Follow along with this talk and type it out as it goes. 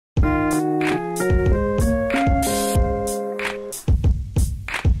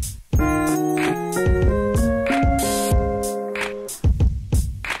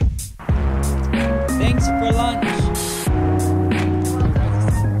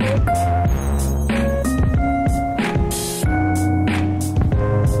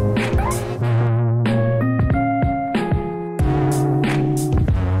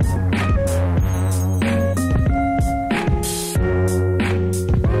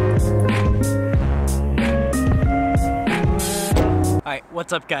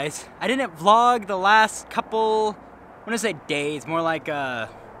What's up, guys? I didn't vlog the last couple, I want to say days, more like, I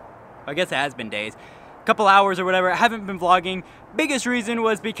guess it has been days, couple hours or whatever. I haven't been vlogging. Biggest reason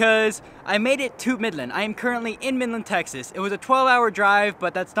was because I made it to Midland. I am currently in Midland, Texas. It was a 12-hour drive,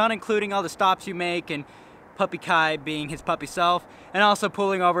 but that's not including all the stops you make and Puppy Kai being his puppy self, and also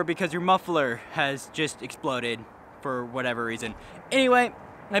pulling over because your muffler has just exploded for whatever reason. Anyway,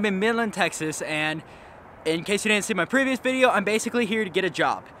 I'm in Midland, Texas, and in case you didn't see my previous video, I'm basically here to get a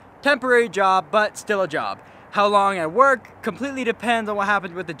job. Temporary job, but still a job. How long I work completely depends on what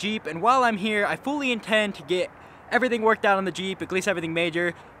happens with the Jeep, and while I'm here, I fully intend to get everything worked out on the Jeep, at least everything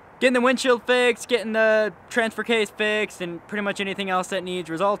major. Getting the windshield fixed, getting the transfer case fixed, and pretty much anything else that needs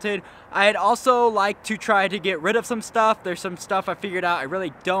resulted. I'd also like to try to get rid of some stuff. There's some stuff I figured out I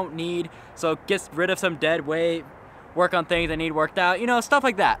really don't need, so get rid of some dead weight, work on things I need worked out, you know, stuff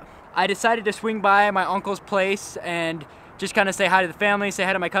like that. I decided to swing by my uncle's place and just kind of say hi to the family, say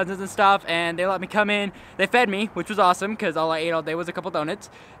hi to my cousins and stuff, and they let me come in. They fed me, which was awesome, because all I ate all day was a couple donuts.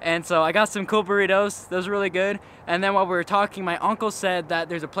 And so I got some cool burritos. Those were really good. And then while we were talking, my uncle said that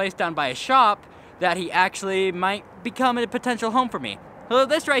there's a place down by his shop that he actually might become a potential home for me. So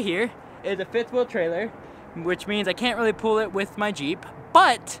this right here is a fifth wheel trailer, which means I can't really pull it with my Jeep,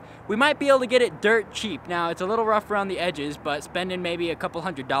 but we might be able to get it dirt cheap. Now, it's a little rough around the edges, but spending maybe a couple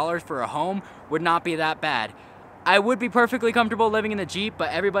 $100s for a home would not be that bad. I would be perfectly comfortable living in the Jeep,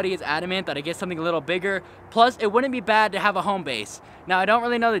 but everybody is adamant that I get something a little bigger. Plus, it wouldn't be bad to have a home base. Now, I don't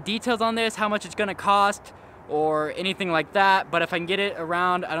really know the details on this, how much it's gonna cost, or anything like that, but if I can get it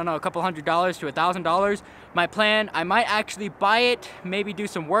around, I don't know, a couple $100s to $1,000, my plan, I might actually buy it, maybe do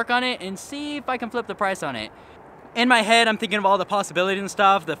some work on it, and see if I can flip the price on it. In my head, I'm thinking of all the possibilities and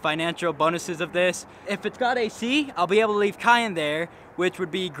stuff, the financial bonuses of this. If it's got AC, I'll be able to leave Kai in there, which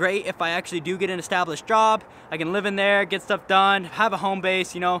would be great if I actually do get an established job. I can live in there, get stuff done, have a home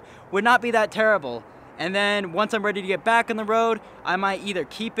base, you know, would not be that terrible. And then once I'm ready to get back on the road, I might either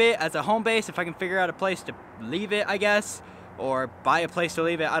keep it as a home base if I can figure out a place to leave it, I guess, or buy a place to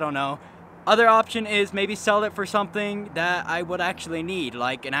leave it, I don't know. Other option is maybe sell it for something that I would actually need,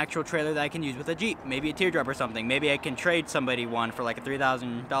 like an actual trailer that I can use with a Jeep, maybe a teardrop or something. Maybe I can trade somebody one for like a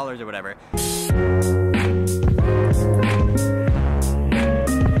 $3,000 or whatever.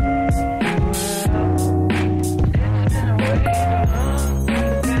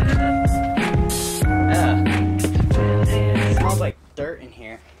 It smells like dirt in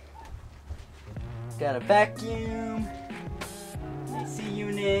here. Got a vacuum, an AC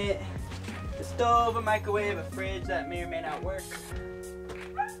unit, a stove, a microwave, a fridge that may or may not work.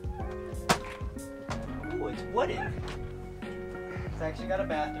 Ooh, it's wooden. It's actually got a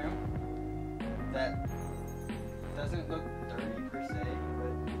bathroom that doesn't look dirty per se,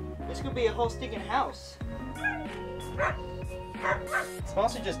 but this could be a whole stinking house. It's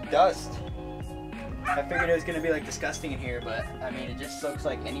mostly just dust. I figured it was gonna be like disgusting in here, but I mean, it just looks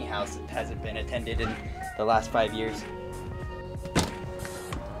like any house that hasn't been attended in the last 5 years.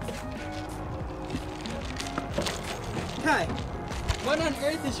 Kai, what on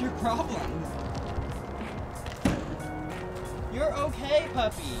earth is your problem? You're okay,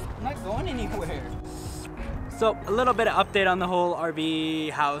 puppy. I'm not going anywhere. So, a little bit of update on the whole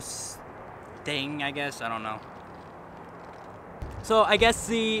RV house thing, I guess. I don't know. So, I guess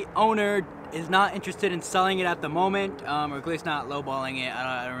the owner is not interested in selling it at the moment, or at least not lowballing it.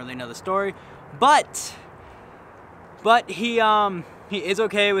 I don't really know the story. But he is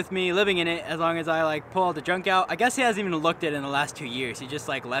okay with me living in it as long as I like pull all the junk out. I guess he hasn't even looked at it in the last 2 years. He just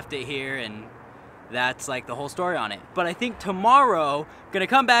like left it here, and that's like the whole story on it. But I think tomorrow, I'm gonna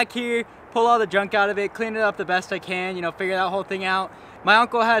come back here, pull all the junk out of it, clean it up the best I can, you know, figure that whole thing out. My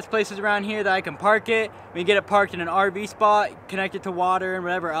uncle has places around here that I can park it. We can get it parked in an RV spot, connect it to water and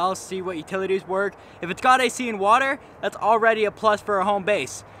whatever else, see what utilities work. If it's got AC and water, that's already a plus for a home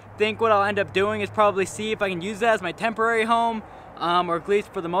base. I think what I'll end up doing is probably see if I can use that as my temporary home, or at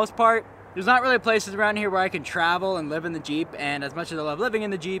least for the most part. There's not really places around here where I can travel and live in the Jeep, and as much as I love living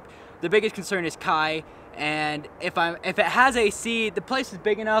in the Jeep, the biggest concern is Kai. And if it has AC, the place is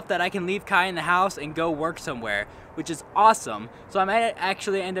big enough that I can leave Kai in the house and go work somewhere, which is awesome. So I might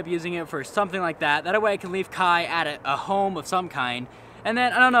actually end up using it for something like that. That way I can leave Kai at a home of some kind. And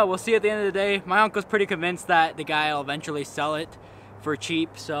then, I don't know, we'll see at the end of the day. My uncle's pretty convinced that the guy will eventually sell it for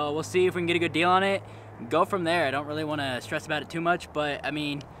cheap. So we'll see if we can get a good deal on it. Go from there. I don't really want to stress about it too much, but I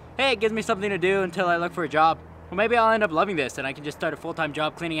mean, hey, it gives me something to do until I look for a job. Well, maybe I'll end up loving this and I can just start a full-time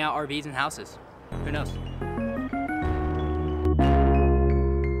job cleaning out RVs and houses. Who knows?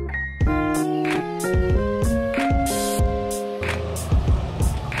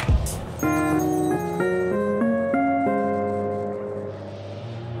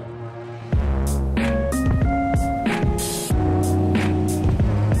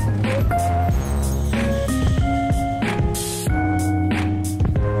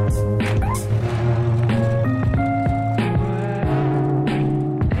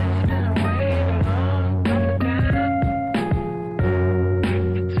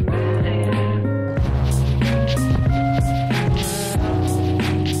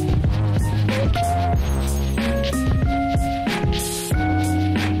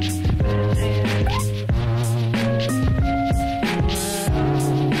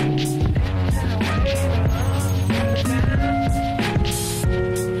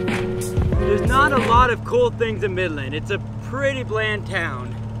 not a lot of cool things in Midland. It's a pretty bland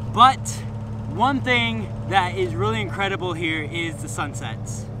town. But one thing that is really incredible here is the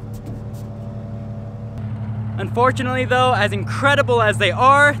sunsets. Unfortunately though, as incredible as they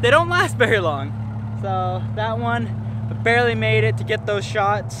are, they don't last very long. So that one, I barely made it to get those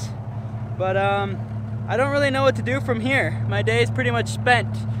shots. But I don't really know what to do from here. My day is pretty much spent.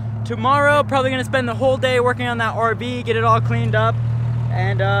 Tomorrow, probably gonna spend the whole day working on that RV, get it all cleaned up.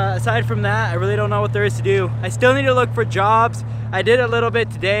 And aside from that, I really don't know what there is to do. I still need to look for jobs. I did a little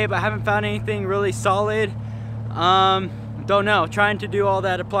bit today, but I haven't found anything really solid. Don't know, trying to do all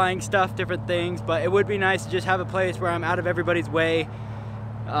that applying stuff, different things, but it would be nice to just have a place where I'm out of everybody's way.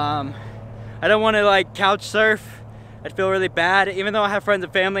 I don't want to like couch surf. I'd feel really bad. Even though I have friends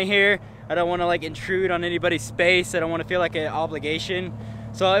and family here, I don't want to like intrude on anybody's space. I don't want to feel like an obligation.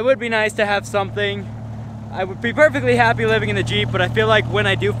 So it would be nice to have something. I would be perfectly happy living in the Jeep, but I feel like when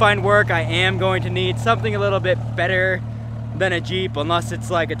I do find work, I am going to need something a little bit better than a Jeep, unless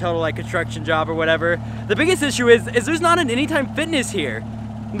it's like a total like construction job or whatever. The biggest issue is there's not an Anytime Fitness here.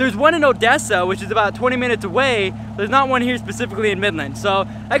 There's one in Odessa, which is about 20 minutes away. There's not one here specifically in Midland. So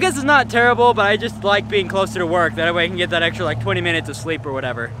I guess it's not terrible, but I just like being closer to work. That way I can get that extra like 20 minutes of sleep or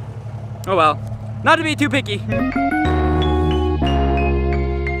whatever. Oh well, not to be too picky.